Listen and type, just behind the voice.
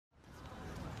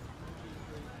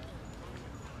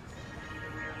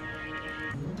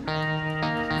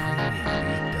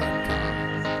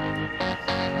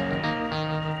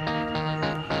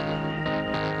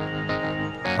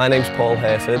My name's Paul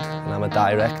Hereford and I'm a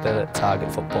director at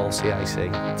Target Football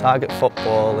CIC. Target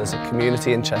Football is a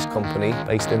community interest company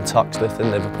based in Toxteth in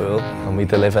Liverpool, and we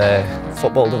deliver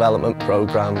football development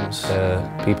programmes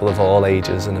for people of all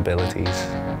ages and abilities.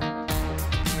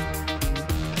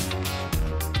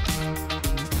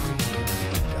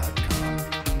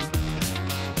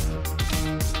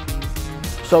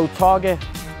 So Target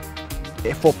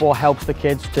Football helps the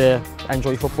kids to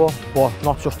enjoy football, but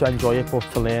not just to enjoy it, but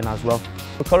to learn as well.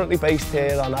 We're currently based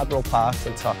here on Admiral Park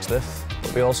in Toxteth,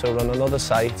 but we also run another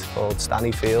site called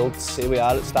Stanley Fields. Here we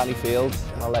are at Stanley Fields,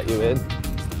 and I'll let you in.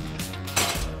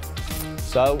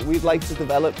 So we'd like to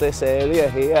develop this area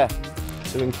here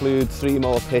to include 3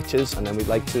 more pitches, and then we'd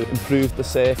like to improve the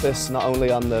surface not only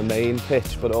on the main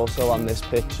pitch but also on this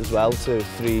pitch as well to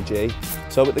 3G.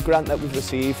 So with the grant that we've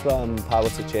received from Power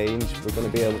to Change, we're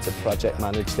going to be able to project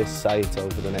manage this site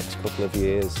over the next couple of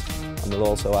years, and we'll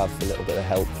also have a little bit of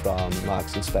help from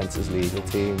Marks & Spencer's legal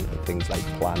team with things like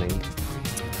planning.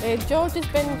 George has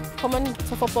been coming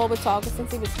to football with Target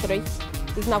since he was 3.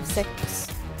 He's now 6.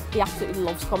 He absolutely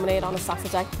loves coming here on a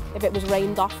Saturday. If it was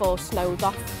rained off or snowed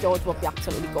off, George would be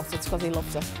absolutely gutted because he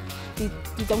loves it. You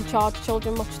don't charge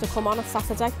children much to come on a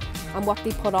Saturday, and what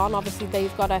they put on, obviously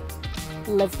they've got to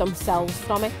live themselves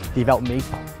from it. They've helped me.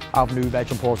 I've knew Reg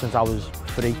and Paul since I was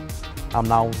 3. I'm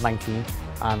now 19,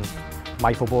 and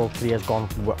my football career has gone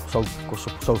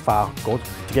so far good.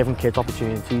 To give them kids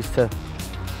opportunities to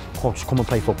come and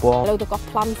play football. I know they've got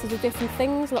plans to do different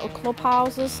things, little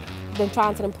clubhouses. We've been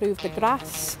trying to improve the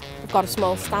grass. We've got a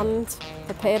small stand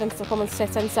for parents to come and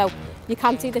sit in, so you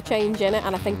can see the change in it,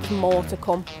 and I think there's more to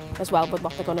come as well with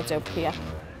what they're going to do here.